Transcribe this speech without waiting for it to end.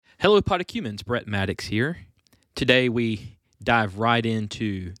Hello, Podocumens. Brett Maddox here. Today we dive right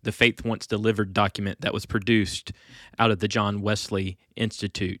into the Faith Once Delivered document that was produced out of the John Wesley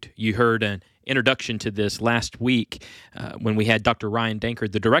Institute. You heard an introduction to this last week when we had Dr. Ryan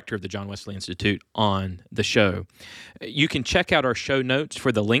Dankert, the director of the John Wesley Institute, on the show. You can check out our show notes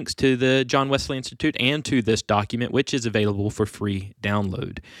for the links to the John Wesley Institute and to this document, which is available for free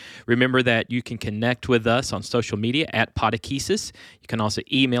download. Remember that you can connect with us on social media at Podokesis. You can also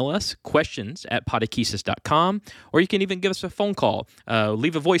email us, questions@podokesis.com, or you can even give us a phone call.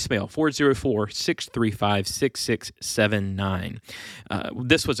 Leave a voicemail, 404-635-6679.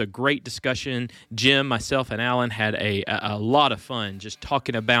 This was a great discussion. Jim, myself, and Alan had a lot of fun just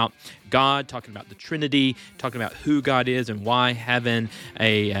talking about God, talking about the Trinity, talking about who God is and why having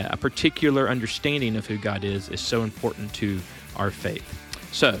a particular understanding of who God is so important to our faith.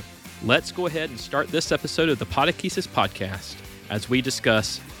 So let's go ahead and start this episode of the Podokesis Podcast as we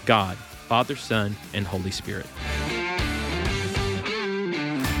discuss God, Father, Son, and Holy Spirit.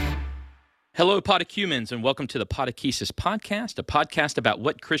 Hello, Podocumens, and welcome to the Podokesis Podcast, a podcast about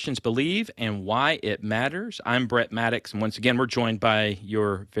what Christians believe and why it matters. I'm Brett Maddox, and once again, we're joined by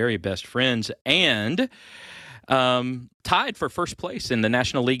your very best friends and tied for first place in the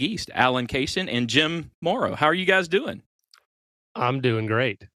National League East, Alan Kaysen and Jim Morrow. How are you guys doing? I'm doing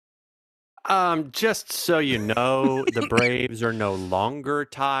great. Just so you know, the Braves are no longer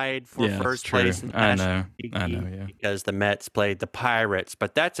tied for first place in the National League yeah. because the Mets played the Pirates,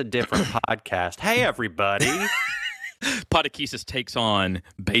 but that's a different podcast. Hey, everybody. Podokesis takes on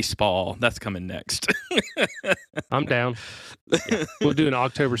baseball. That's coming next. I'm down. Yeah. We'll do an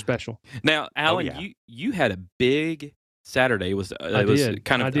October special. Now, Alan, you had a big Saturday. It was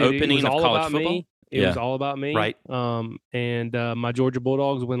kind of the opening of college football. It was all about me, right? And my Georgia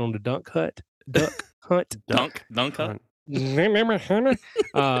Bulldogs went on the dunk hunt.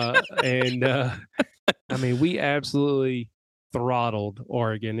 I mean, we absolutely throttled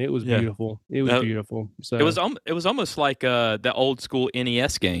Oregon. It was beautiful. It was beautiful. So it was almost like the old school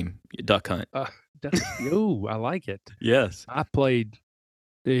NES game, duck hunt. I like it. Yes, I played.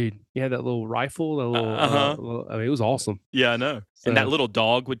 Dude, you had that little rifle, I mean, it was awesome. Yeah, I know. So, and that little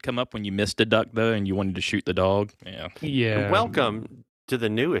dog would come up when you missed a duck, though, and you wanted to shoot the dog. Yeah. Welcome to the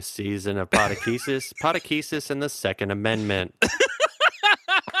newest season of Podokesis, Podokesis and the Second Amendment.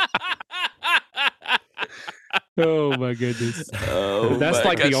 Oh my goodness! That's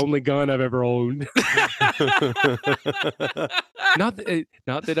the only gun I've ever owned. Not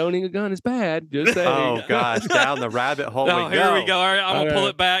that owning a gun is bad. Just saying. Oh gosh, down the rabbit hole we go. Here we go. All right, I'm gonna pull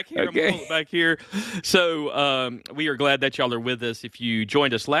it back here. Okay. I'm gonna pull it back here. So we are glad that y'all are with us. If you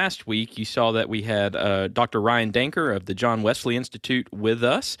joined us last week, you saw that we had Dr. Ryan Dankert of the John Wesley Institute with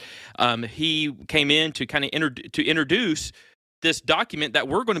us. He came in to kind of introduce this document that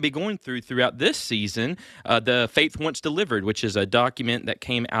we're going to be going throughout this season, the Faith Once Delivered, which is a document that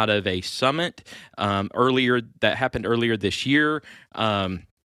came out of a summit that happened earlier this year. A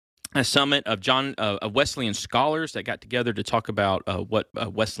summit of Wesleyan scholars that got together to talk about what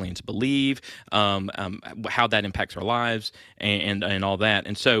Wesleyans believe, how that impacts our lives, and all that.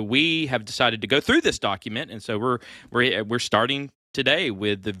 And so we have decided to go through this document, and so we're starting today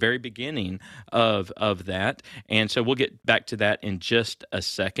with the very beginning of that. And so we'll get back to that in just a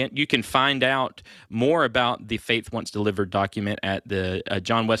second. You can find out more about the Faith Once Delivered document at the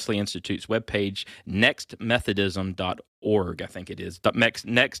John Wesley Institute's webpage, nextmethodism.org, I think it is,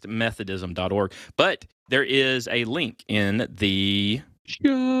 nextmethodism.org. But there is a link in the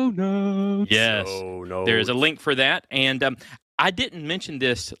show notes. Yes, there is a link for that. And I didn't mention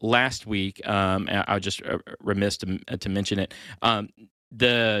this last week. I was just remiss to mention it.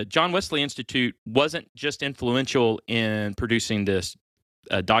 The John Wesley Institute wasn't just influential in producing this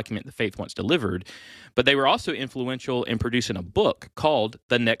document, The Faith Once Delivered, but they were also influential in producing a book called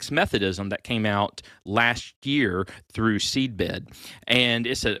The Next Methodism that came out last year through Seedbed. And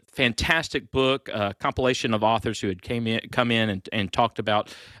it's a fantastic book, a compilation of authors who had come in and talked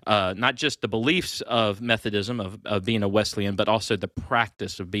about not just the beliefs of Methodism, of being a Wesleyan, but also the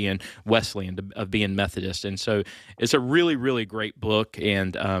practice of being Wesleyan, of being Methodist. And so it's a really, really great book,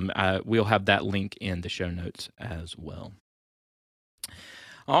 and we'll have that link in the show notes as well.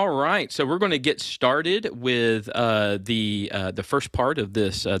 All right, so we're going to get started with the first part of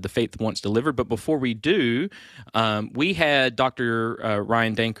this, the Faith Once Delivered. But before we do, we had Dr.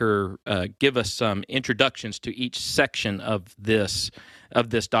 Ryan Dankert give us some introductions to each section of this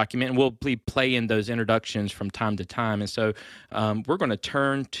document, and we'll be playing those introductions from time to time. And so we're going to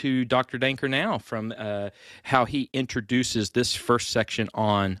turn to Dr. Dankert now from how he introduces this first section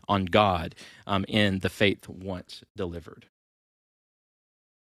on God in the Faith Once Delivered.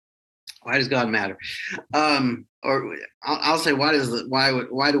 Why does God matter? Or I'll say,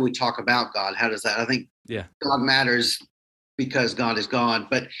 why do we talk about God? How does that? I think God matters because God is God.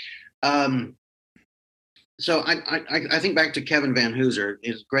 But so I think back to Kevin Van Hooser,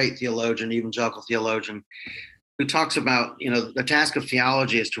 is a great theologian, evangelical theologian, who talks about, the task of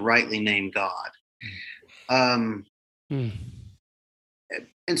theology is to rightly name God.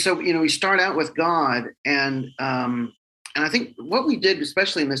 And so, we start out with God, and I think what we did,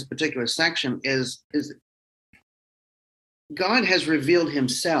 especially in this particular section, is God has revealed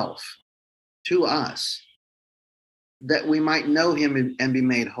himself to us that we might know him and be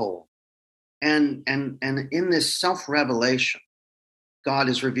made whole. And in this self-revelation, God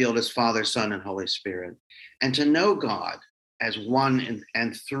is revealed as Father, Son, and Holy Spirit. And to know God as one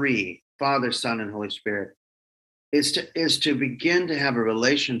and three, Father, Son, and Holy Spirit, is to begin to have a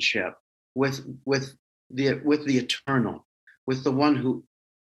relationship with the eternal, with the one who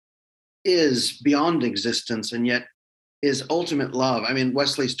is beyond existence and yet is ultimate love. I mean,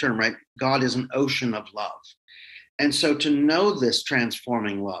 Wesley's term, right? God is an ocean of love. And so to know this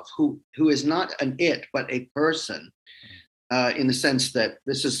transforming love, who is not an it, but a person, in the sense that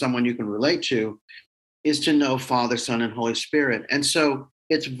this is someone you can relate to, is to know Father, Son, and Holy Spirit. And so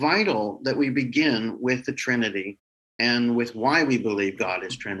it's vital that we begin with the Trinity and with why we believe God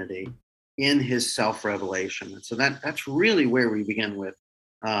is Trinity in his self-revelation. And so that's really where we begin with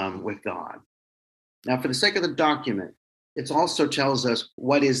God. Now, for the sake of the document, it also tells us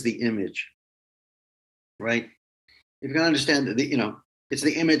what is the image, right? If you can understand that, it's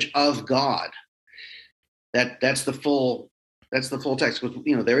the image of God. That's the full text.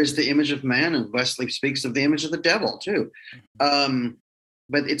 There is the image of man, and Wesley speaks of the image of the devil too.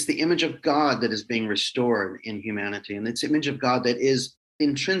 But it's the image of God that is being restored in humanity, and it's the image of God that is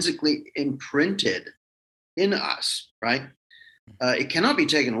intrinsically imprinted in us, right? It cannot be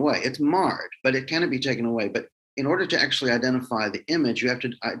taken away. It's marred, but it cannot be taken away. But in order to actually identify the image, you have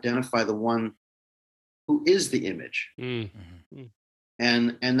to identify the one who is the image. Mm-hmm.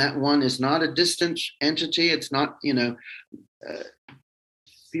 And that one is not a distant entity. It's not,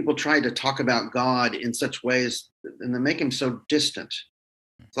 people try to talk about God in such ways, and they make him so distant.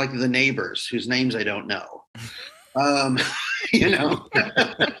 It's like the neighbors whose names I don't know.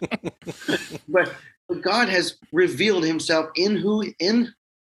 But God has revealed himself in who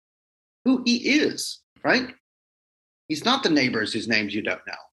he is, right? He's not the neighbors whose names you don't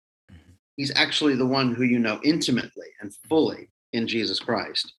know. He's actually the one who you know intimately and fully in Jesus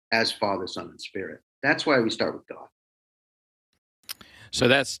Christ as Father, Son, and Spirit. That's why we start with God. So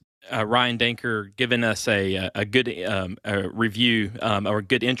that's Ryan Danker giving us a good review or a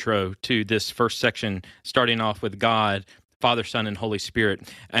good intro to this first section, starting off with God, Father, Son, and Holy Spirit.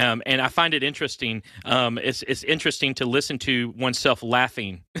 And I find it interesting. It's interesting to listen to oneself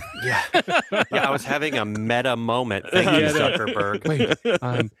laughing. Yeah, I was having a meta moment. Thank you, Zuckerberg. Wait,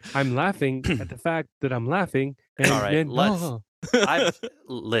 I'm laughing at the fact that I'm laughing. And, all right,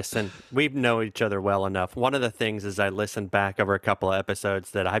 listen, we know each other well enough. One of the things as I listened back over a couple of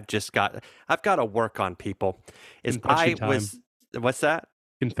episodes that I've got to work on, people, is what's that?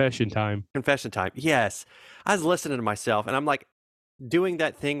 Confession time. Confession time. Yes. I was listening to myself, and I'm like doing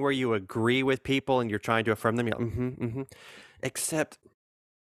that thing where you agree with people and you're trying to affirm them. You're like, Except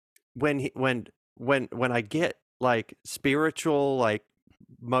when I get like spiritual like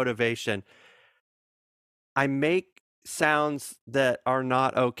motivation, I make sounds that are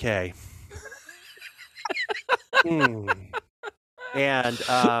not okay. And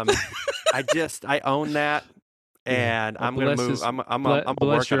I own that. And I'm going to move. I'm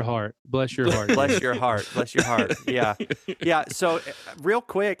bless your heart. Bless your heart. Bless your heart. Bless your heart. Yeah. Yeah. So real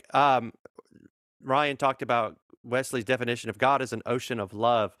quick, Ryan talked about Wesley's definition of God as an ocean of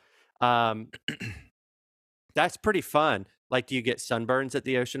love. That's pretty fun. Like, do you get sunburns at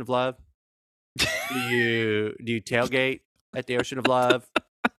the ocean of love? Do you tailgate at the ocean of love?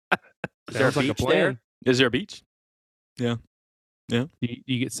 Is there a beach there? Is there a beach? Yeah. Yeah.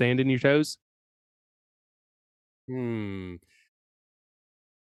 You get sand in your toes? I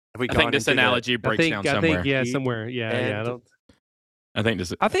think this analogy breaks down somewhere. I think, somewhere. Yeah. I think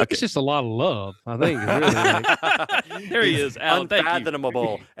this. I think it's just a lot of love. I think it's really there he is, Al.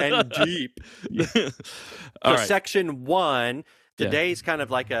 Unfathomable and deep. So section 1 today's kind of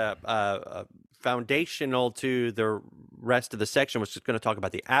like a foundational to the rest of the section, which is going to talk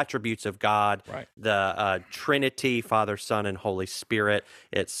about the attributes of God, right, the Trinity, Father, Son, and Holy Spirit,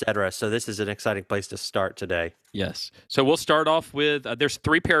 etc. So this is an exciting place to start today. Yes. So we'll start off with, there's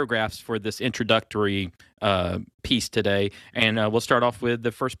 3 paragraphs for this introductory piece today, and we'll start off with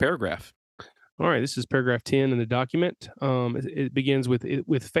the first paragraph. All right, this is paragraph 10 in the document. It begins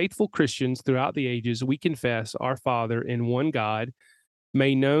with faithful Christians throughout the ages, we confess our Father in one God,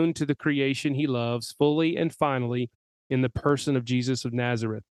 made known to the creation he loves fully and finally in the person of Jesus of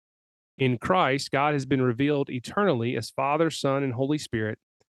Nazareth. In Christ, God has been revealed eternally as Father, Son, and Holy Spirit.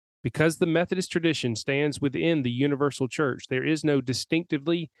 Because the Methodist tradition stands within the universal church, there is no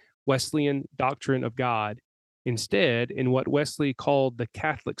distinctively Wesleyan doctrine of God. Instead, in what Wesley called the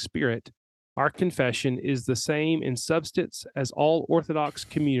Catholic spirit, our confession is the same in substance as all Orthodox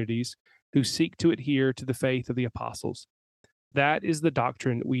communities who seek to adhere to the faith of the apostles. That is the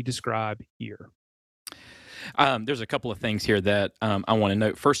doctrine we describe here. There's a couple of things here that I want to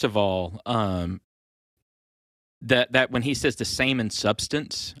note. First of all, that when he says the same in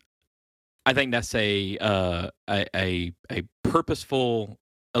substance, I think that's a purposeful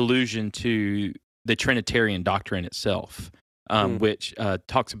allusion to the Trinitarian doctrine itself, which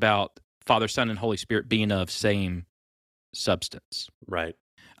talks about Father, Son, and Holy Spirit being of same substance. Right.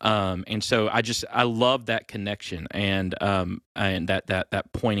 And so I love that connection and that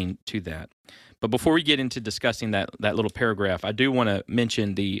pointing to that. But before we get into discussing that little paragraph, I do want to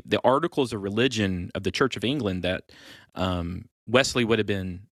mention the Articles of Religion of the Church of England that Wesley would have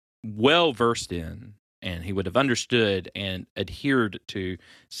been well versed in, and he would have understood and adhered to.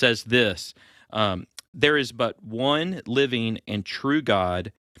 Says this: there is but one living and true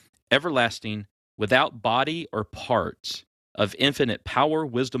God, everlasting, without body or parts, of infinite power,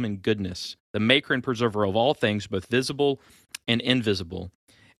 wisdom, and goodness, the maker and preserver of all things, both visible and invisible.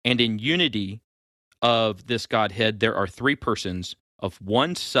 And in unity of this Godhead, there are three persons of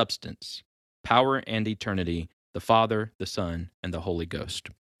one substance, power and eternity, the Father, the Son, and the Holy Ghost.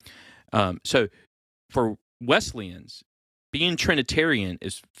 So for Wesleyans, being Trinitarian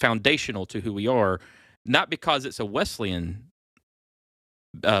is foundational to who we are, not because it's a Wesleyan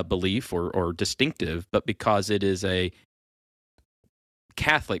belief or distinctive, but because it is a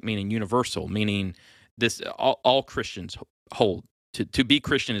Catholic, meaning universal, meaning this all Christians hold. To be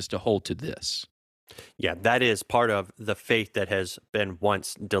Christian is to hold to this. Yeah, that is part of the faith that has been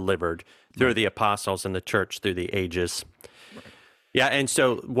once delivered through the apostles and the church through the ages. Right. Yeah, and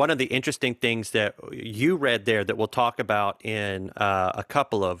so one of the interesting things that you read there that we'll talk about in a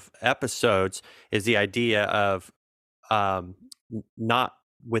couple of episodes is the idea of God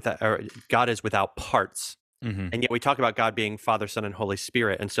is without parts. Mm-hmm. And yet we talk about God being Father, Son, and Holy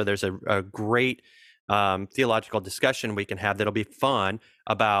Spirit. And so there's a great theological discussion we can have that'll be fun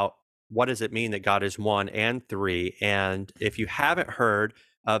about what does it mean that God is one and three. And if you haven't heard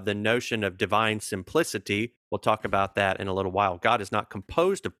of the notion of divine simplicity, we'll talk about that in a little while. God is not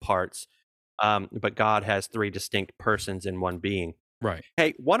composed of parts, but God has three distinct persons in one being. Right.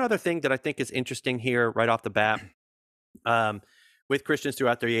 Hey, one other thing that I think is interesting here right off the bat, with Christians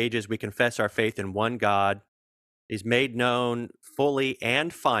throughout the ages, we confess our faith in one God. He's made known fully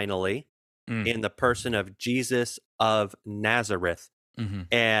and finally in the person of Jesus of Nazareth,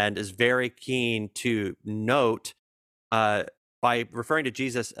 and is very keen to note by referring to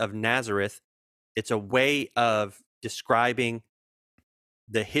Jesus of Nazareth, it's a way of describing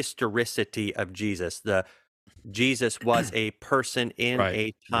the historicity of Jesus. Jesus was a person in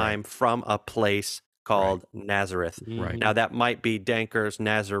a time from a place called Nazareth. Right. Now that might be Danker's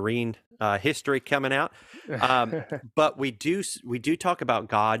Nazarene history coming out, but we do talk about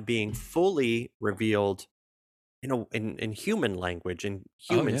God being fully revealed in human language, in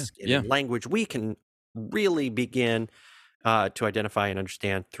human in language we can really begin to identify and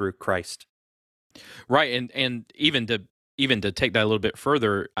understand through Christ. Right, and even to take that a little bit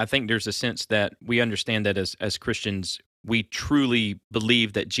further, I think there's a sense that we understand that as Christians, we truly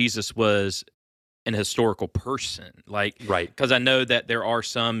believe that Jesus was an historical person, because I know that there are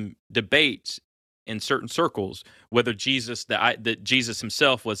some debates in certain circles whether that Jesus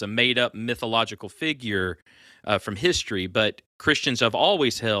himself was a made-up mythological figure from history, but Christians have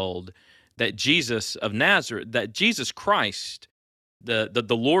always held that Jesus of Nazareth, that Jesus Christ, the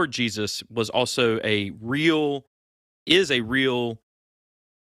Lord Jesus, was also a real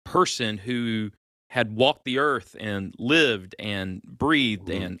person who had walked the earth and lived and breathed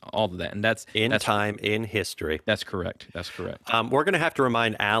and all of that. And that's time in history. That's correct. That's correct. We're going to have to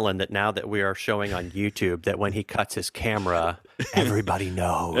remind Alan that now that we are showing on YouTube, that when he cuts his camera, everybody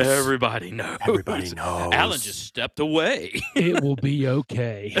knows. Everybody knows. Everybody knows. Alan just stepped away. It will be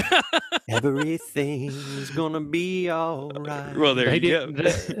okay. Everything's going to be all right. Well, there you go.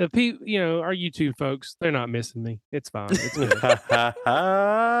 Our YouTube folks, they're not missing me. It's fine. It's good.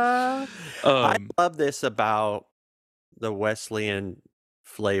 I love this about the Wesleyan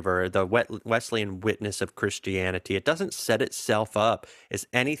flavor, the Wesleyan witness of Christianity. It doesn't set itself up as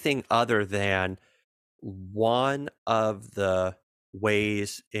anything other than one of the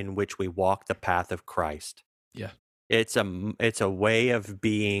ways in which we walk the path of Christ. Yeah. It's a way of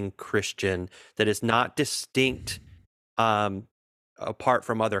being Christian that is not distinct apart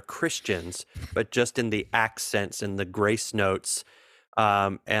from other Christians, but just in the accents and the grace notes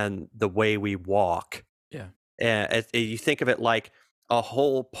and the way we walk. Yeah. And you think of it like a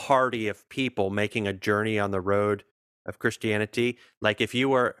whole party of people making a journey on the road of Christianity. Like if you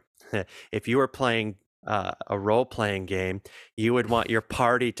were playing a role-playing game, you would want your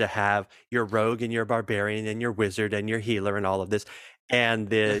party to have your rogue and your barbarian and your wizard and your healer and all of this.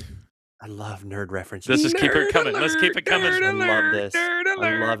 And I love nerd references. Let's just keep it coming. Let's keep it coming. I love this.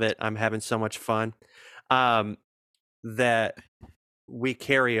 I love it. I'm having so much fun. That we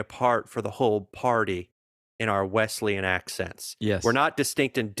carry a part for the whole party in our Wesleyan accents. Yes. We're not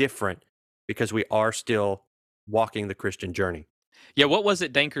distinct and different because we are still walking the Christian journey. Yeah, what was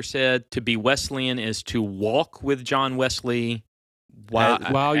it Danker said? To be Wesleyan is to walk with John Wesley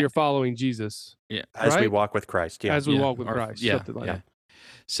while you're following Jesus. Yeah. As we Right? walk with Christ. Yeah. As we Yeah, walk with or- Christ. yeah, something like yeah. that.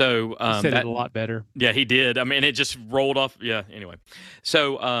 So He said that, it a lot better. yeah, he did. I mean, it just rolled off. Yeah. Anyway,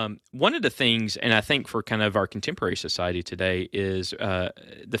 so one of the things, and I think for kind of our contemporary society today, is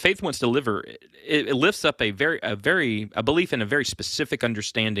the faith once delivered. It lifts up a belief in a very specific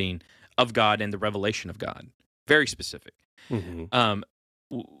understanding of God and the revelation of God. Very specific. Mhm.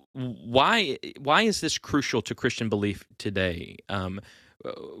 Why is this crucial to Christian belief today?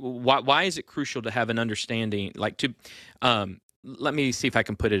 Why is it crucial to have an understanding? Like to let me see if I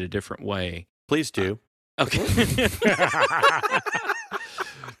can put it a different way. Please do. Okay.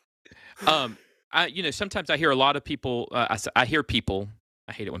 Sometimes I hear a lot of people. I hear people.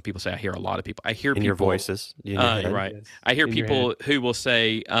 I hate it when people say I hear a lot of people. I hear In people, your voices. In your head. right. Yes. I hear In your people who will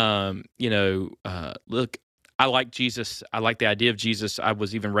say, look, I like Jesus. I like the idea of Jesus. I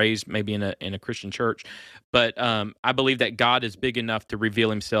was even raised maybe in a Christian church, but I believe that God is big enough to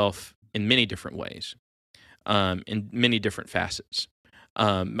reveal Himself in many different ways, in many different facets,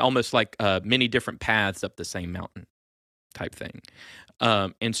 almost like many different paths up the same mountain type thing.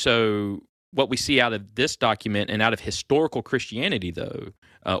 And so what we see out of this document and out of historical Christianity, though,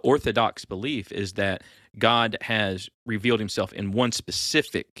 Orthodox belief is that God has revealed Himself in one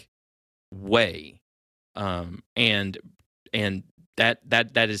specific way. And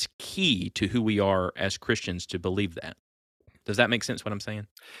that is key to who we are as Christians to believe that. Does that make sense what I'm saying?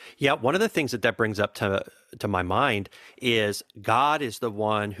 Yeah, one of the things that brings up to my mind is God is the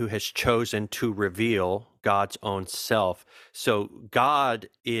one who has chosen to reveal God's own self. So God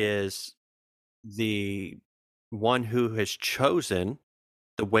is the one who has chosen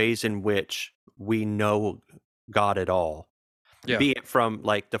the ways in which we know God at all. Yeah. Be it from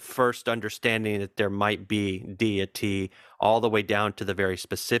like the first understanding that there might be deity all the way down to the very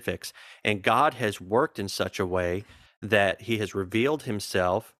specifics. And God has worked in such a way that He has revealed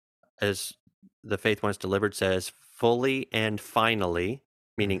Himself, as the Faith Once Delivered says, fully and finally,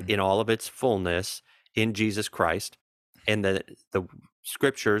 meaning in all of its fullness, in Jesus Christ. And the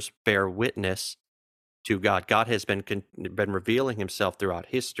scriptures bear witness to God. God has been revealing Himself throughout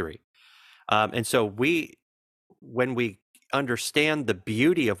history. And so when we understand the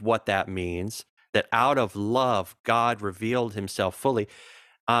beauty of what that means, that out of love God revealed Himself fully,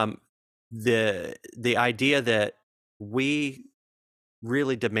 the idea that we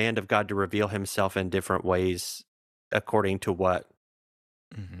really demand of God to reveal Himself in different ways according to what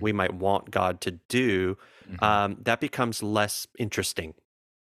we might want God to do, that becomes less interesting.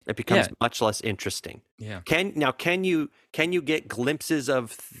 It becomes much less interesting. Yeah. Can you get glimpses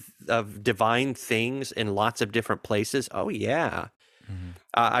of divine things in lots of different places? Oh yeah.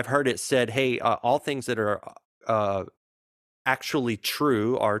 I've heard it said, hey, all things that are actually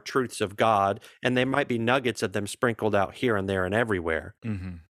true are truths of God, and there might be nuggets of them sprinkled out here and there and everywhere.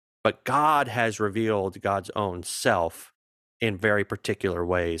 But God has revealed God's own self in very particular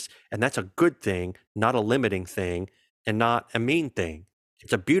ways, and that's a good thing, not a limiting thing, and not a mean thing.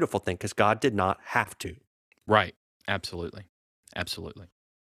 It's a beautiful thing because God did not have to. Right. Absolutely. Absolutely.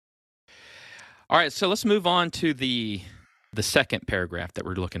 All right. So let's move on to the second paragraph that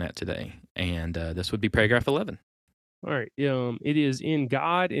we're looking at today. And this would be paragraph 11. All right. It is in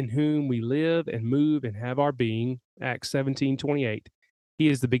God in whom we live and move and have our being. Acts 17:28. He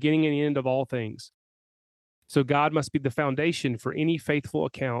is the beginning and the end of all things. So God must be the foundation for any faithful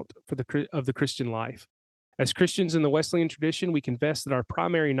account of the Christian life. As Christians in the Wesleyan tradition, we confess that our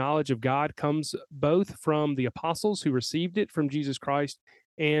primary knowledge of God comes both from the apostles who received it from Jesus Christ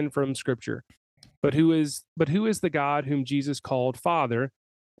and from Scripture. But who is the God whom Jesus called Father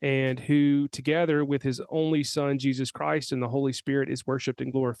and who, together with his only Son, Jesus Christ, and the Holy Spirit, is worshiped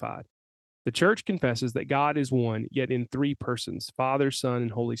and glorified. The church confesses that God is one, yet in three persons, Father, Son,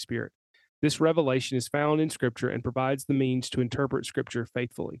 and Holy Spirit. This revelation is found in Scripture and provides the means to interpret Scripture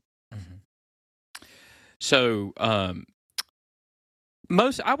faithfully. Mm-hmm. So, I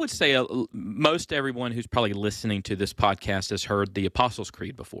would say most everyone who's probably listening to this podcast has heard the Apostles'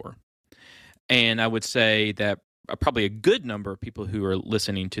 Creed before. And I would say that probably a good number of people who are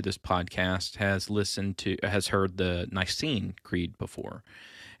listening to this podcast has heard the Nicene Creed before.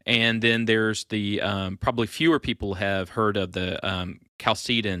 And then there's the probably fewer people have heard of the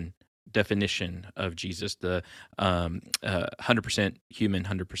Chalcedon definition of Jesus, the 100% human,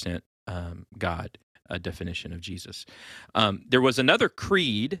 100% God definition of Jesus. There was another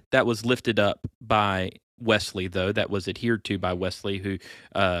creed that was lifted up by Wesley, though, that was adhered to by Wesley, who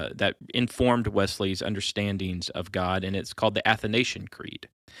that informed Wesley's understandings of God, and it's called the Athanasian Creed.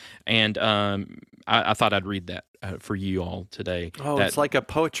 And I thought I'd read that for you all today. Oh, it's like a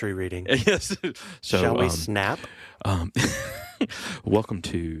poetry reading. Yes. So, shall we snap? Welcome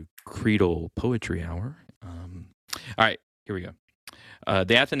to Creedal Poetry Hour. All right, here we go.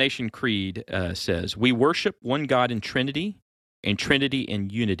 The Athanasian Creed says, "We worship one God in Trinity, and Trinity in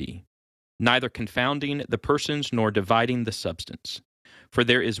unity, neither confounding the persons nor dividing the substance. For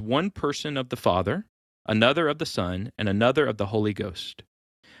there is one person of the Father, another of the Son, and another of the Holy Ghost.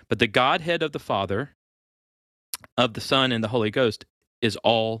 But the Godhead of the Father, of the Son, and the Holy Ghost is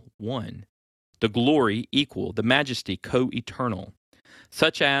all one. The glory equal, the majesty co-eternal.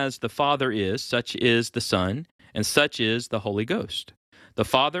 Such as the Father is, such is the Son, and such is the Holy Ghost. The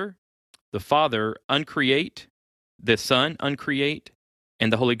Father uncreate, the Son uncreate,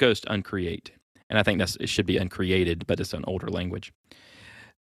 and the Holy Ghost uncreate." And I think it should be uncreated, but it's an older language.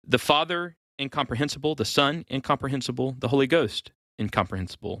 "The Father incomprehensible, the Son incomprehensible, the Holy Ghost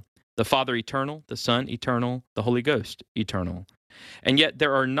incomprehensible. The Father eternal, the Son eternal, the Holy Ghost eternal. And yet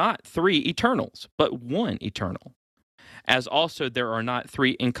there are not three eternals, but one eternal. As also there are not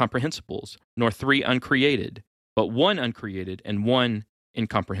three incomprehensibles, nor three uncreated, but one uncreated and one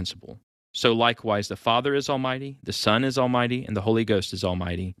incomprehensible. So likewise the Father is almighty, the Son is almighty, and the Holy Ghost is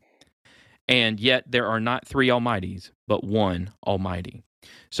almighty. And yet there are not three almighties, but one almighty."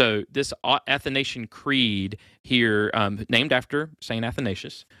 So this Athanasian Creed here, named after Saint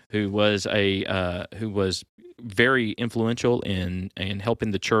Athanasius, who was very influential in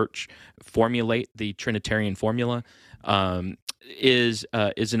helping the church formulate the Trinitarian formula, is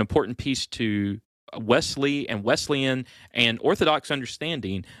an important piece to Wesley and Wesleyan and Orthodox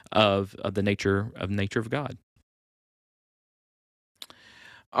understanding of the nature of God.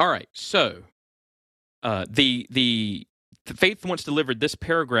 All right, so the Faith Once Delivered, this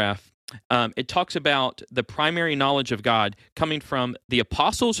paragraph, it talks about the primary knowledge of God coming from the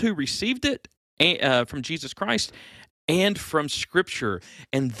apostles who received it from Jesus Christ and from Scripture.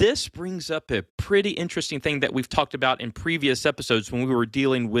 And this brings up a pretty interesting thing that we've talked about in previous episodes when we were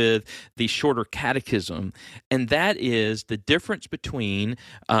dealing with the shorter catechism, and that is the difference between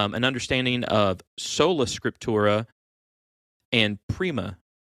an understanding of sola scriptura and prima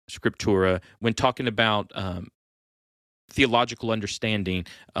scriptura when talking about theological understanding,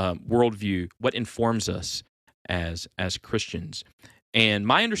 worldview, what informs us as Christians. And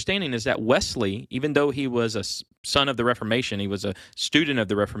my understanding is that Wesley, even though he was a son of the Reformation, he was a student of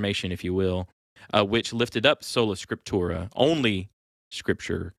the Reformation, if you will, which lifted up sola scriptura, only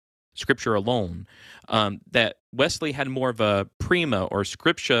Scripture alone, that Wesley had more of a prima, or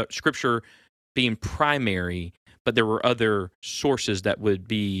Scripture being primary, but there were other sources that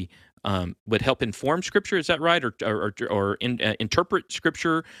would help inform Scripture. Is that right, or interpret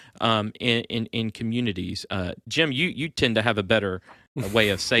Scripture in communities? Jim, you tend to have a better way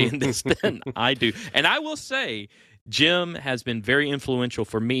of saying this than I do, and I will say, Jim has been very influential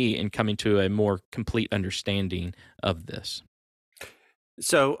for me in coming to a more complete understanding of this.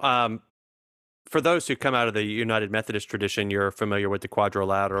 So, for those who come out of the United Methodist tradition, you're familiar with the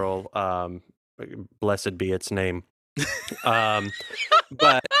quadrilateral. Blessed be its name.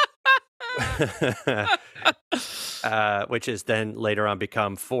 But which is then later on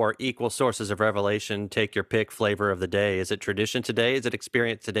become 4 equal sources of revelation. Take your pick, flavor of the day. Is it tradition today? Is it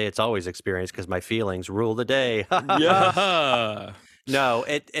experience today? It's always experience, because my feelings rule the day. Yeah. No,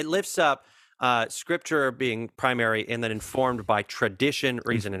 it lifts up Scripture being primary and then informed by tradition,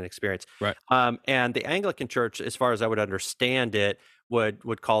 reason, and experience. Right. And the Anglican Church, as far as I would understand it,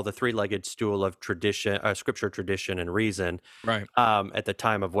 would call the three-legged stool of tradition, Scripture, tradition, and reason. Right. At the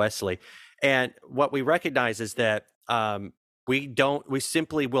time of Wesley. And what we recognize is that we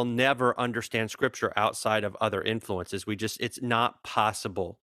simply will never understand Scripture outside of other influences. It's not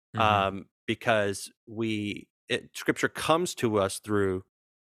possible because Scripture comes to us through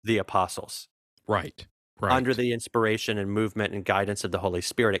the apostles. Right. Under the inspiration and movement and guidance of the Holy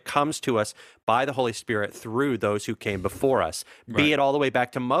Spirit. It comes to us by the Holy Spirit through those who came before us, be it all the way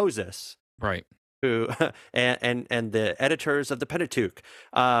back to Moses. Right. Who and the editors of the Pentateuch,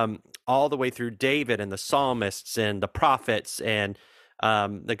 all the way through David and the psalmists and the prophets and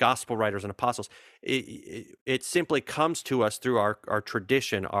the gospel writers and apostles. It simply comes to us through our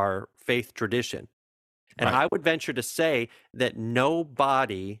tradition, our faith tradition. And I would venture to say that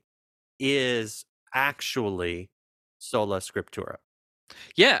nobody is actually sola scriptura.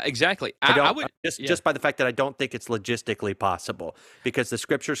 Yeah, exactly. I would just by the fact that I don't think it's logistically possible, because the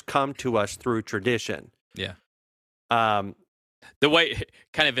scriptures come to us through tradition. Yeah. The way,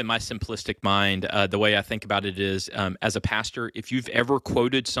 kind of in my simplistic mind, the way I think about it is, as a pastor, if you've ever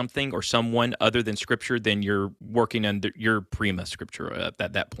quoted something or someone other than Scripture, then you're working under your prima Scripture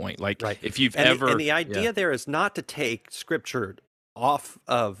at that point. Like, if you've and the idea there is not to take Scripture off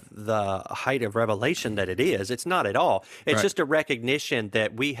of the height of revelation that it is. It's not at all. It's just a recognition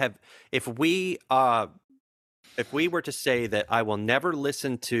that we have. If we were to say that I will never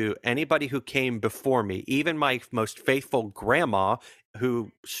listen to anybody who came before me, even my most faithful grandma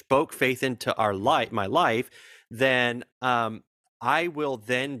who spoke faith into my life, then I will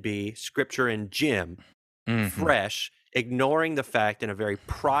then be Scripture and Jim, fresh, ignoring the fact in a very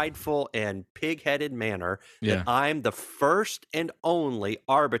prideful and pig-headed manner that I'm the first and only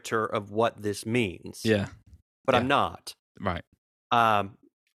arbiter of what this means. Yeah. But I'm not. Right.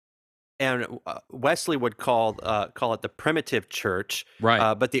 And Wesley would call it the primitive church,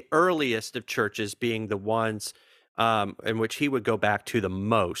 right? But the earliest of churches being the ones in which he would go back to the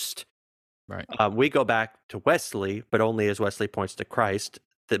most. Right. We go back to Wesley, but only as Wesley points to Christ.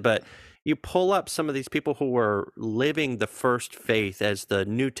 But you pull up some of these people who were living the first faith as the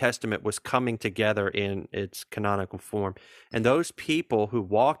New Testament was coming together in its canonical form, and those people who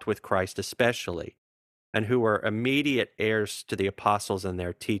walked with Christ especially, and who were immediate heirs to the apostles and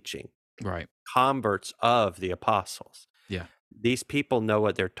their teaching. Right. Converts of the apostles. Yeah. These people know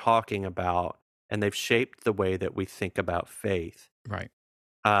what they're talking about, and they've shaped the way that we think about faith. Right.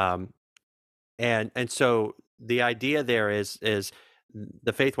 And so the idea there is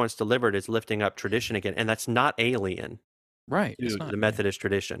the faith once delivered is lifting up tradition again, and that's not alien. Right. To the Methodist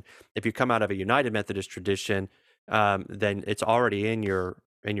tradition. If you come out of a United Methodist tradition, then it's already in your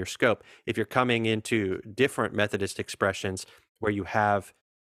scope. If you're coming into different Methodist expressions where you have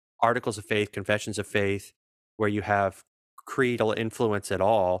articles of faith, confessions of faith, where you have creedal influence at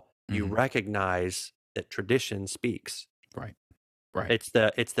all, you recognize that tradition speaks. Right. Right. It's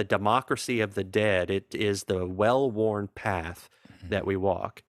the democracy of the dead. It is the well-worn path that we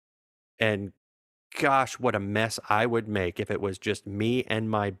walk. And gosh, what a mess I would make if it was just me and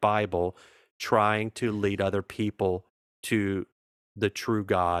my Bible trying to lead other people to the true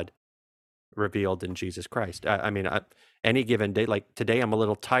God revealed in Jesus Christ. I mean, any given day, like today, I'm a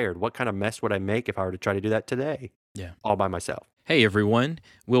little tired. What kind of mess would I make if I were to try to do that today? Yeah. All by myself. Hey, everyone.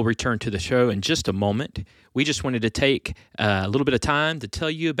 We'll return to the show in just a moment. We just wanted to take a little bit of time to tell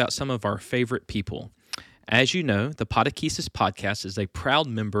you about some of our favorite people. As you know, the Podakesis Podcast is a proud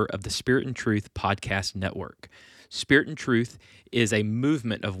member of the Spirit and Truth Podcast Network. Spirit and Truth is a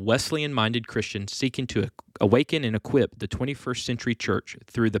movement of Wesleyan-minded Christians seeking to awaken and equip the 21st century church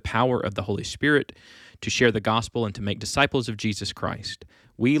through the power of the Holy Spirit to share the gospel and to make disciples of Jesus Christ.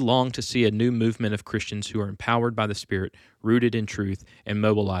 We long to see a new movement of Christians who are empowered by the Spirit, rooted in truth, and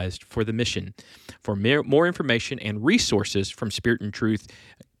mobilized for the mission. For more information and resources from Spirit and Truth,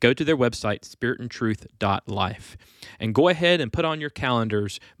 go to their website, spiritandtruth.life. And go ahead and put on your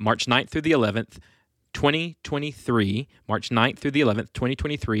calendars March 9th through the 11th, 2023, March 9th through the 11th,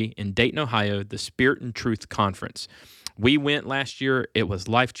 2023, in Dayton, Ohio, the Spirit and Truth Conference. We went last year. It was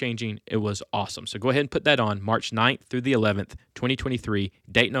life-changing. It was awesome. So go ahead and put that on March 9th through the 11th, 2023,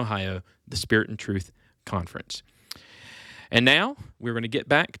 Dayton, Ohio, the Spirit and Truth Conference. And now we're going to get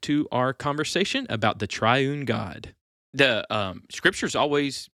back to our conversation about the triune God. The Scripture's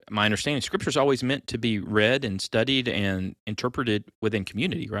always, my understanding, Scripture's always meant to be read and studied and interpreted within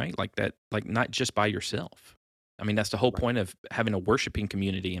community, right? Like that, like not just by yourself. I mean, that's the whole point of having a worshiping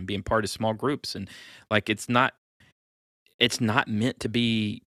community and being part of small groups. And like, it's not meant to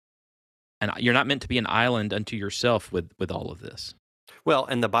be, and you're not meant to be an island unto yourself with all of this. Well,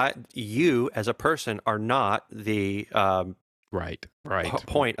 and you as a person are not the right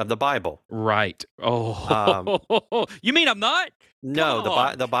point of the Bible. Right. Oh, you mean I'm not?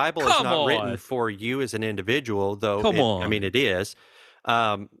 No, the Bible is not written for you as an individual, though. I mean, it is.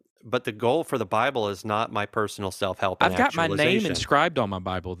 but the goal for the Bible is not my personal self-help and I've got my name actualization. inscribed on my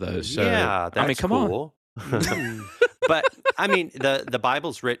Bible, though. So Yeah, that's I mean, come on. cool. Mm. But I mean, the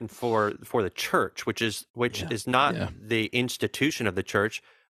Bible's written for the church, which is Yeah, not yeah. the institution of the church,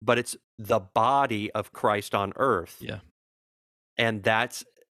 but it's the body of Christ on earth. Yeah. And that's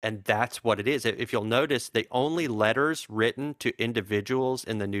what it is. If you'll notice, the only letters written to individuals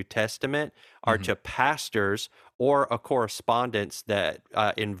in the New Testament are Mhm. to pastors or a correspondence that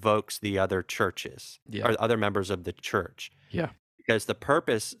invokes the other churches Yeah. or other members of the church. Yeah. Because the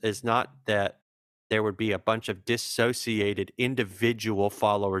purpose is not that there would be a bunch of dissociated individual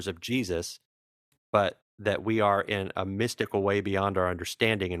followers of Jesus, but that we are in a mystical way beyond our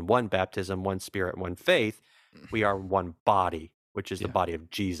understanding in one baptism, one spirit, one faith. We are one body, which is the Yeah. body of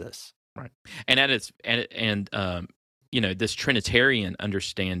Jesus. Right. And at its this Trinitarian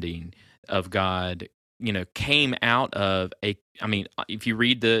understanding of God, came out of if you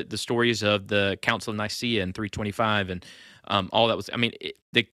read the stories of the Council of Nicaea in 325 and all that was,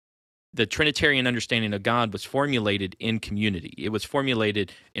 the Trinitarian understanding of God was formulated in community. It was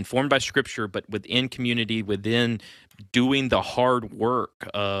formulated, informed by Scripture, but within community, within doing the hard work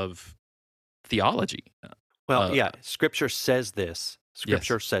of theology. Well, Scripture says this.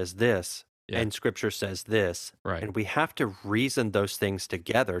 Scripture says this. Yeah. And Scripture says this. Right. And we have to reason those things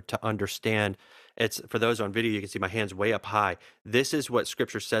together to understand. It's for those on video, you can see my hands way up high. This is what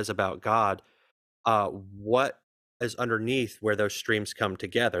Scripture says about God. What is underneath where those streams come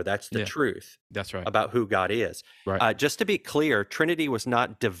together? That's the truth. That's right. About who God is. Right. Just to be clear, Trinity was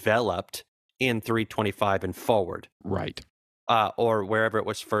not developed in 325 and forward. Right. Or wherever it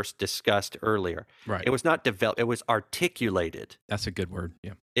was first discussed earlier. Right. It was not developed. It was articulated. That's a good word.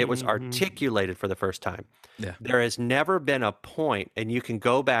 Yeah. It was articulated for the first time. Yeah. There has never been a point, and you can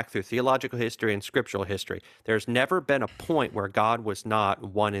go back through theological history and scriptural history. There's never been a point where God was not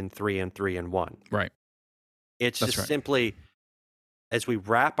 1 in 3 and 3 in 1. Right. It's That's just right. simply as we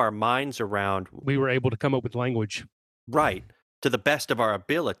wrap our minds around. We were able to come up with language. Right. To the best of our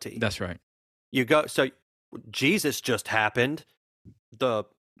ability. That's right. So Jesus just happened. The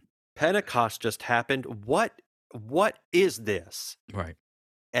Pentecost just happened. What is this? Right.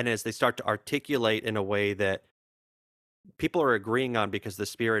 And as they start to articulate in a way that people are agreeing on because the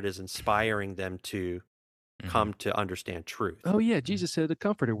Spirit is inspiring them to come to understand truth. Oh yeah, Jesus said the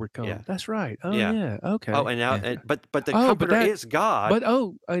Comforter would come. Yeah. That's right. Oh yeah. Okay. Oh, and now, but the Comforter is God. But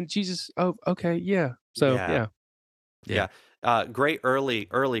and Jesus. Oh, okay. Yeah. So yeah. Great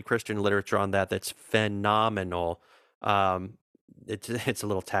early Christian literature on that. That's phenomenal. It's a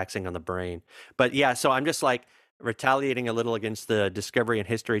little taxing on the brain, but yeah. So I'm just like retaliating a little against the Discovery and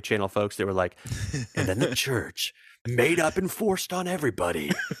History Channel folks that were like, and then the church made up and forced on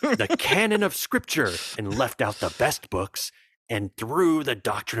everybody the canon of Scripture and left out the best books and threw the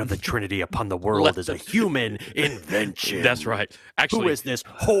doctrine of the Trinity upon the world as a human invention. That's right. Actually, who is this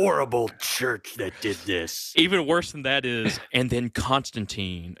horrible church that did this? Even worse than that is, and then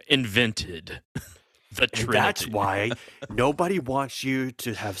Constantine invented the Trinity. And that's why nobody wants you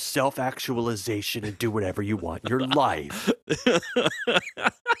to have self-actualization and do whatever you want in your life.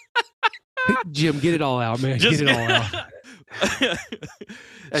 Jim, get it all out, man. Get it all out.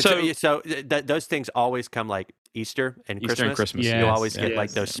 So those things always come like Easter and Christmas. Yes, you always get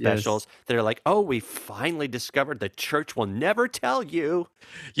like those specials that are like, oh, we finally discovered the church will never tell you.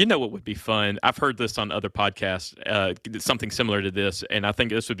 You know what would be fun? I've heard this on other podcasts, something similar to this, and I think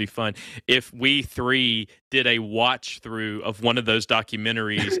this would be fun if we three did a watch through of one of those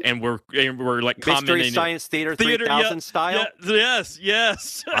documentaries, and we're like commenting. Mystery Science Theater 3000 style.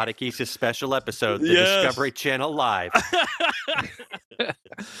 Yes. Audakis's special episode, the Discovery Channel Live.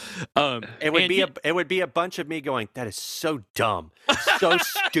 It would be a bunch of me going, that is so dumb, so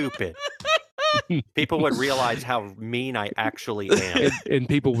stupid. People would realize how mean I actually am, and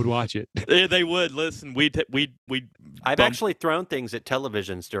people would watch it. They would listen. I've actually thrown things at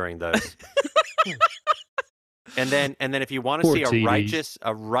televisions during those. and then if you want to see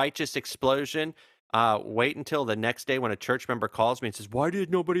a righteous explosion, wait until the next day when a church member calls me and says, "Why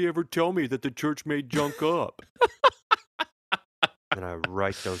did nobody ever tell me that the church made junk up?" And I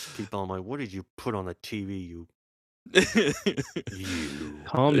write those people. I'm like, "What did you put on the TV, you?"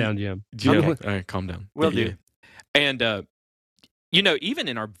 Calm down, Jim. All right, calm down. Will do. And even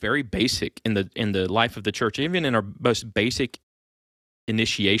in our very basic in the life of the church, even in our most basic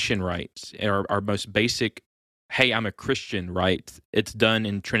initiation rites, our most basic, hey, I'm a Christian, right? It's done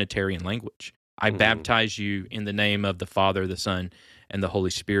in Trinitarian language. I baptize you in the name of the Father, the Son, and the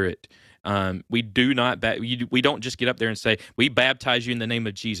Holy Spirit. We do not we don't just get up there and say we baptize you in the name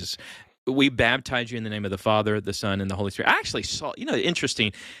of Jesus. we baptize you in the name of the Father, the Son, and the Holy Spirit. I actually saw,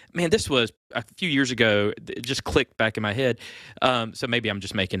 interesting. Man, this was a few years ago. It just clicked back in my head. So maybe I'm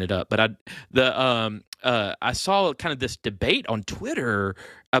just making it up. But I saw kind of this debate on Twitter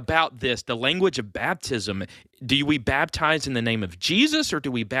about the language of baptism. Do we baptize in the name of Jesus, or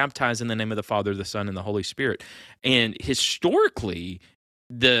do we baptize in the name of the Father, the Son, and the Holy Spirit? And historically,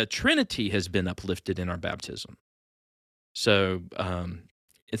 the Trinity has been uplifted in our baptism. So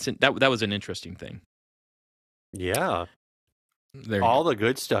that was an interesting thing. Yeah. There All the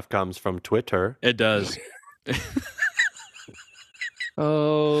good stuff comes from Twitter. it does.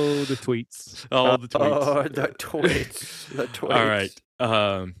 Oh, the tweets. All the tweets. Oh, the tweets. The tweets. All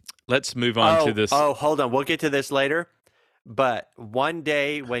right. Let's move on to this. Oh, hold on. We'll get to this later. But one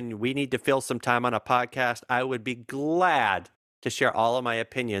day when we need to fill some time on a podcast, I would be glad to share all of my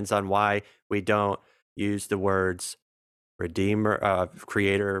opinions on why we don't use the words Redeemer,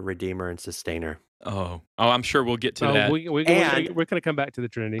 Creator, Redeemer, and Sustainer. Oh, I'm sure we'll get to that. We're going to come back to the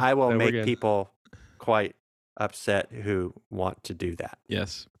Trinity. I will So we're make good. people quite upset who want to do that.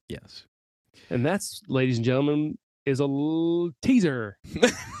 Yes. And that's, ladies and gentlemen, is a little teaser.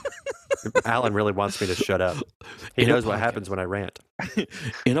 Alan really wants me to shut up. He In a knows what podcast. happens when I rant.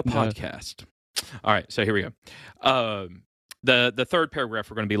 In a No. podcast. All right, so here we go. The third paragraph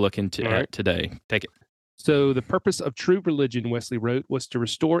we're going to be looking All right. at today. Take it. So the purpose of true religion, Wesley wrote, was to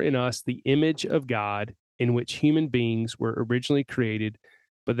restore in us the image of God in which human beings were originally created,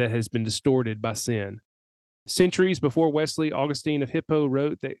 but that has been distorted by sin. Centuries before Wesley, Augustine of Hippo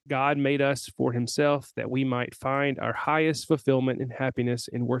wrote that God made us for himself, that we might find our highest fulfillment and happiness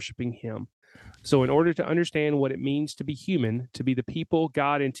in worshiping him. So in order to understand what it means to be human, to be the people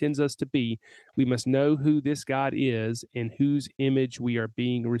God intends us to be, we must know who this God is and whose image we are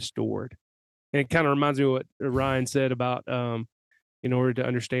being restored. And it kind of reminds me of what Ryan said about in order to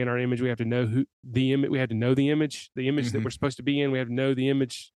understand our image, we have to know who the image. We have to know the image that Mhm. we're supposed to be in. We have to know the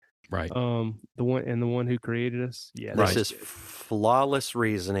image, Right. the one who created us. Yeah, This Right. is flawless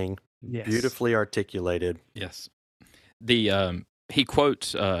reasoning, yes. beautifully articulated. Yes. He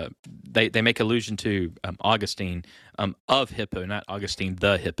quotes, they make allusion to Augustine of Hippo, not Augustine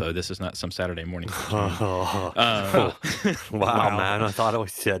the Hippo. This is not some Saturday morning. cartoon. Wow, Wow. man. I thought it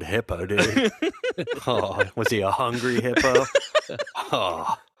said hippo, dude. Oh, was he a hungry hippo?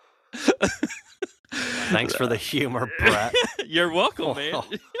 Oh. Thanks for the humor, Brett. You're welcome, man.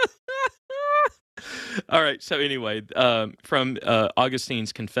 All right. So anyway, from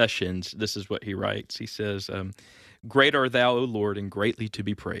Augustine's Confessions, this is what he writes. He says, "Great art thou, O Lord, and greatly to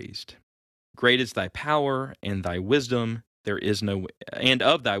be praised. Great is thy power and thy wisdom. And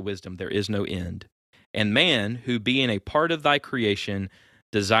of thy wisdom there is no end. And man, who being a part of thy creation,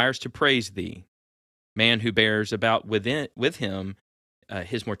 desires to praise thee. Man who bears about with him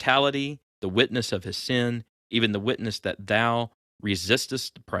his mortality, the witness of his sin, even the witness that thou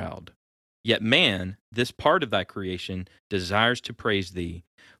resistest the proud. Yet man, this part of thy creation, desires to praise thee,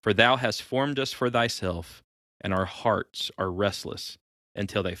 for thou hast formed us for thyself, and our hearts are restless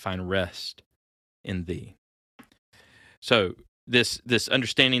until they find rest in thee." So this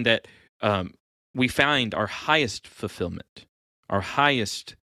understanding that we find our highest fulfillment, our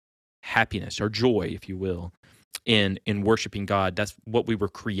highest happiness, our joy, if you will, in worshiping God. That's what we were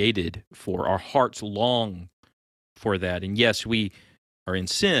created for. Our hearts long for that. And yes, we are in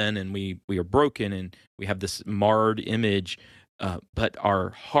sin and we are broken and we have this marred image, but our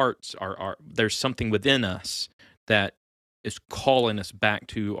hearts are there's something within us that is calling us back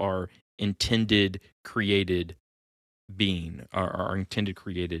to our intended created being, our intended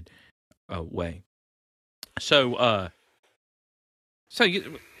created way. So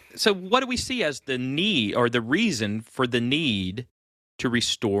what do we see as the need or the reason for the need to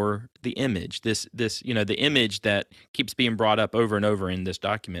restore the image? This the image that keeps being brought up over and over in this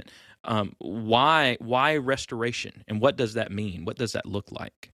document. Why restoration, and what does that mean? What does that look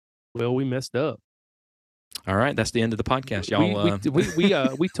like? Well, we messed up. All right, that's the end of the podcast, y'all.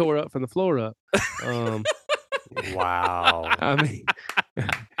 We tore up from the floor up. Wow. I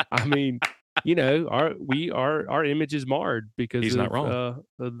mean, our image is marred because He's of not wrong.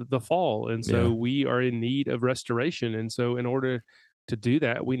 the fall, and so Yeah. we are in need of restoration. And so, in order to do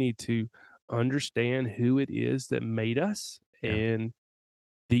that, we need to understand who it is that made us Yeah. and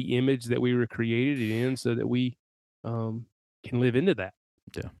the image that we were created in, so that we can live into that.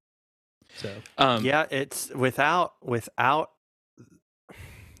 Yeah. So Yeah, it's without.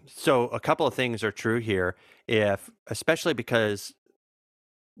 So a couple of things are true here. Especially because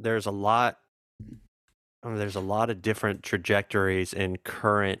there's a lot of different trajectories in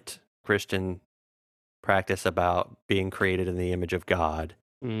current Christian practice about being created in the image of God.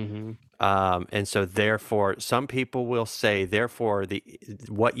 mhm. And so therefore, some people will say, therefore,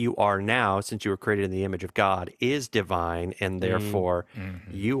 what you are now, since you were created in the image of God, is divine, and therefore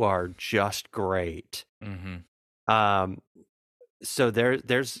you are just great. So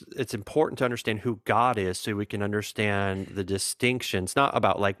it's important to understand who God is, so we can understand the distinctions, not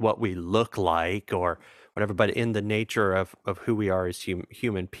about like what we look like or whatever, but in the nature of who we are as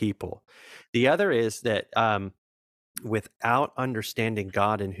human people. The other is that without understanding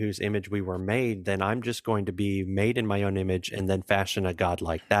God in whose image we were made, then I'm just going to be made in my own image and then fashion a God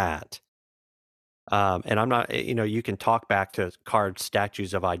like that. And I'm not, you can talk back to carved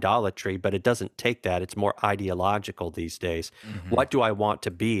statues of idolatry, but it doesn't take that. It's more ideological these days. What do I want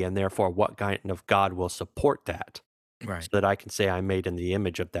to be? And therefore, what kind of God will support that? Right. So that I can say I'm made in the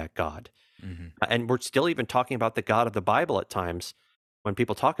image of that God. And we're still even talking about the God of the Bible at times. When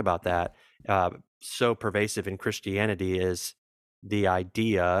people talk about that, so pervasive in Christianity is the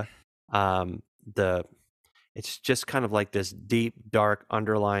idea, it's just kind of like this deep, dark,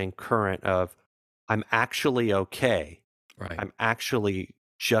 underlying current of, I'm actually okay. Right. I'm actually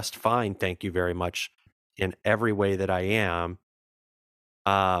just fine, thank you very much, in every way that I am.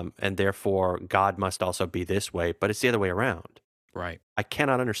 And therefore, God must also be this way, but it's the other way around. Right. I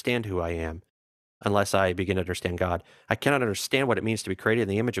cannot understand who I am unless I begin to understand God. I cannot understand what it means to be created in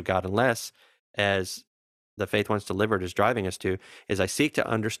the image of God unless, as the Faith Once Delivered is driving us to, is I seek to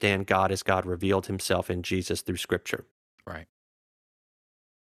understand God as God revealed himself in Jesus through Scripture. Right.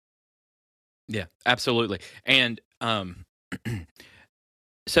 Yeah, absolutely. And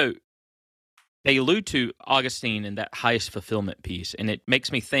so they allude to Augustine and that highest fulfillment piece, and it makes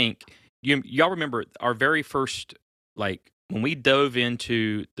me think, y'all remember our very first, like, when we dove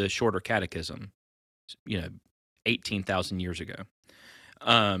into the Shorter Catechism, 18,000 years ago.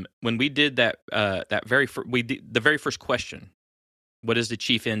 When we did that, the very first question, what is the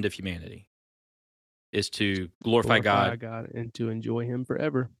chief end of humanity? Is to glorify God and to enjoy him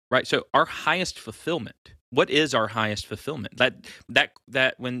forever. Right. So our highest fulfillment. What is our highest fulfillment?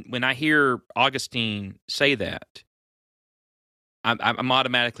 That when I hear Augustine say that, I'm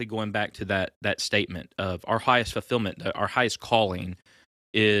automatically going back to that statement of our highest fulfillment, our highest calling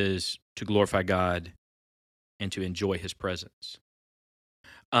is to glorify God and to enjoy his presence.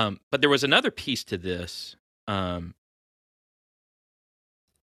 But there was another piece to this.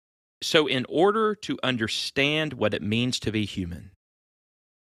 So in order to understand what it means to be human,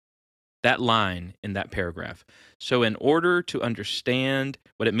 that line in that paragraph. So in order to understand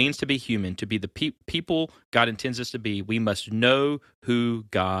what it means to be human, to be the people God intends us to be, we must know who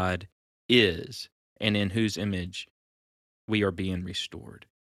God is and in whose image we are being restored.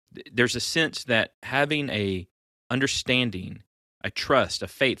 There's a sense that having a understanding, a trust, a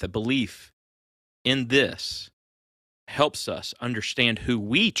faith, a belief in this helps us understand who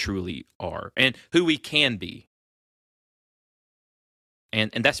we truly are and who we can be.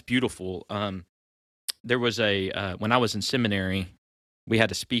 And that's beautiful. There was when I was in seminary, we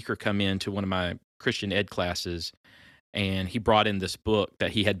had a speaker come in to one of my Christian ed classes, and he brought in this book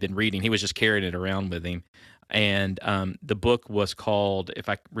that he had been reading. He was just carrying it around with him. And the book was called, if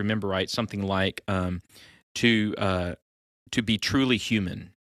I remember right, something like To Be Truly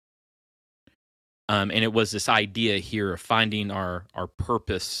Human. And it was this idea here of finding our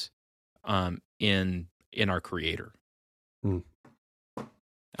purpose in our Creator.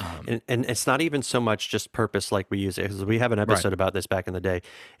 And it's not even so much just purpose like we use it, because we have an episode about this back in the day.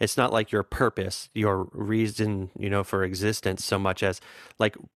 It's not like your purpose, your reason, for existence, so much as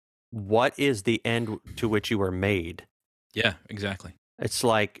like, what is the end to which you were made? Yeah, exactly. It's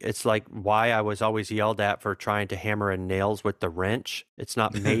like why I was always yelled at for trying to hammer in nails with the wrench. It's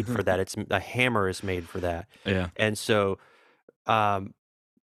not made for that. It's a hammer is made for that. Yeah. And so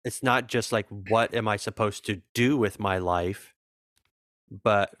it's not just like, what am I supposed to do with my life?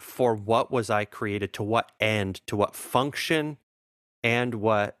 But for what was I created? To what end? To what function? And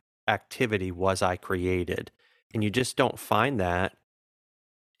what activity was I created? And you just don't find that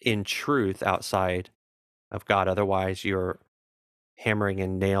in truth outside of God. Otherwise, you're hammering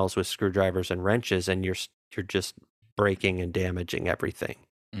in nails with screwdrivers and wrenches, and you're just breaking and damaging everything.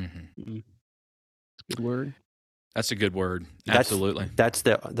 Mm-hmm. Good word. That's a good word. Absolutely. That's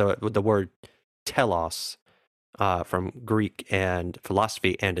the word telos. From Greek and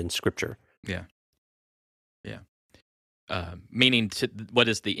philosophy and in Scripture. Yeah. Meaning what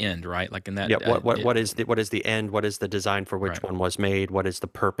is the end, right? Like in that. Yeah. What is the end? What is the design for which one was made? What is the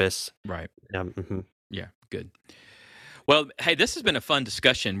purpose? Right. Mm-hmm. Yeah. Good. Well, hey, this has been a fun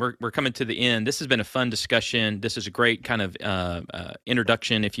discussion. We're coming to the end. This has been a fun discussion. This is a great kind of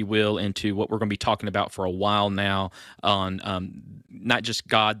introduction, if you will, into what we're going to be talking about for a while now on not just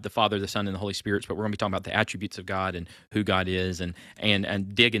God, the Father, the Son, and the Holy Spirit, but we're going to be talking about the attributes of God and who God is, and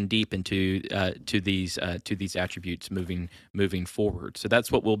digging deep into to these attributes moving forward. So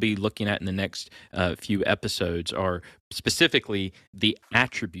that's what we'll be looking at in the next few episodes, are specifically the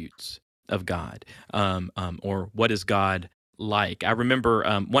attributes of God, or what is God like. I remember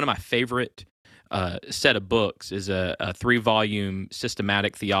one of my favorite set of books is a 3-volume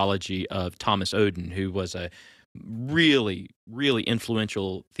systematic theology of Thomas Oden, who was a really, really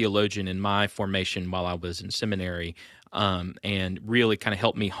influential theologian in my formation while I was in seminary, and really kind of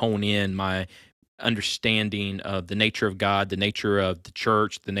helped me hone in my understanding of the nature of God, the nature of the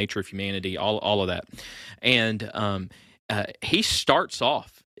church, the nature of humanity, all of that. And he starts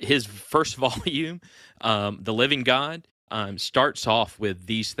off his first volume, The Living God, starts off with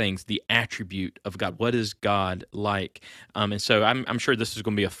these things, the attribute of God. What is God like? And so I'm sure this is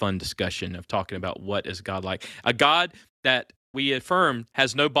going to be a fun discussion of talking about what is God like. A God that we affirm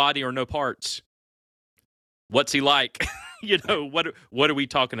has no body or no parts. What's he like? What are we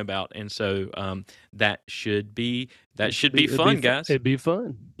talking about? And so that should be fun, guys. It'd be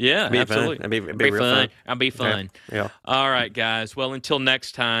fun. Yeah, It'd be absolutely. Fun. It'd be real fun. It'll be fun. Yeah. All right, guys. Well, until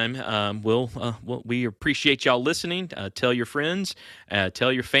next time, we appreciate y'all listening. Tell your friends,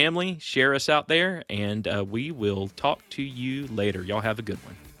 tell your family, share us out there, and we will talk to you later. Y'all have a good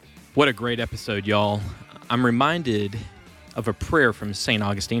one. What a great episode, y'all. I'm reminded of a prayer from St.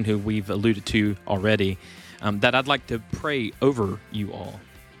 Augustine, who we've alluded to already, that I'd like to pray over you all.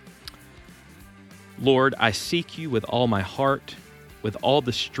 Lord, I seek you with all my heart. With all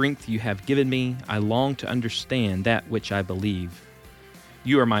the strength you have given me, I long to understand that which I believe.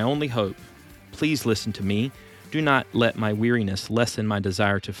 You are my only hope. Please listen to me. Do not let my weariness lessen my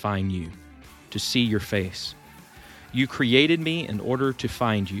desire to find you, to see your face. You created me in order to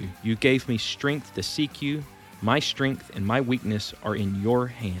find you. You gave me strength to seek you. My strength and my weakness are in your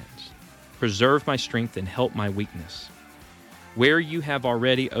hands. Preserve my strength and help my weakness. Where you have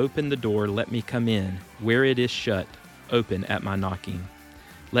already opened the door, let me come in. Where it is shut, open at my knocking.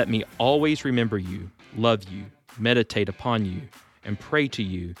 Let me always remember you, love you, meditate upon you, and pray to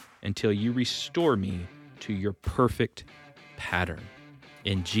you until you restore me to your perfect pattern.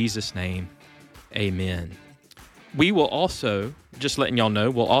 In Jesus' name, amen. We will also, just letting y'all know,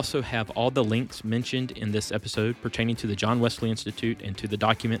 we'll also have all the links mentioned in this episode pertaining to the John Wesley Institute and to the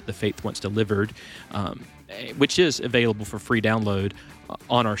document, The Faith Once Delivered, which is available for free download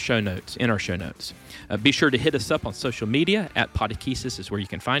in our show notes. Be sure to hit us up on social media. At Podechesis is where you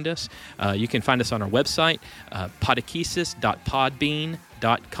can find us. You can find us on our website,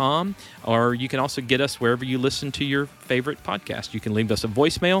 podechesis.podbean.com, or you can also get us wherever you listen to your favorite podcast. You can leave us a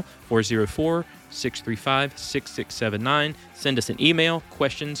voicemail, 404-635-6679. Send us an email,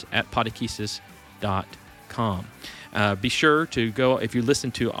 questions@podechesis.com. Be sure to go, if you listen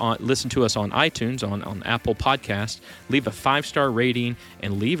to us on iTunes, on Apple Podcasts, leave a 5-star rating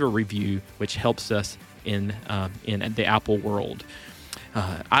and leave a review, which helps us in the Apple world. We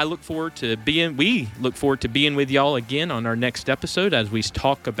look forward to being with y'all again on our next episode as we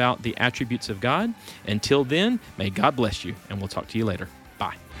talk about the attributes of God. Until then, may God bless you, and we'll talk to you later.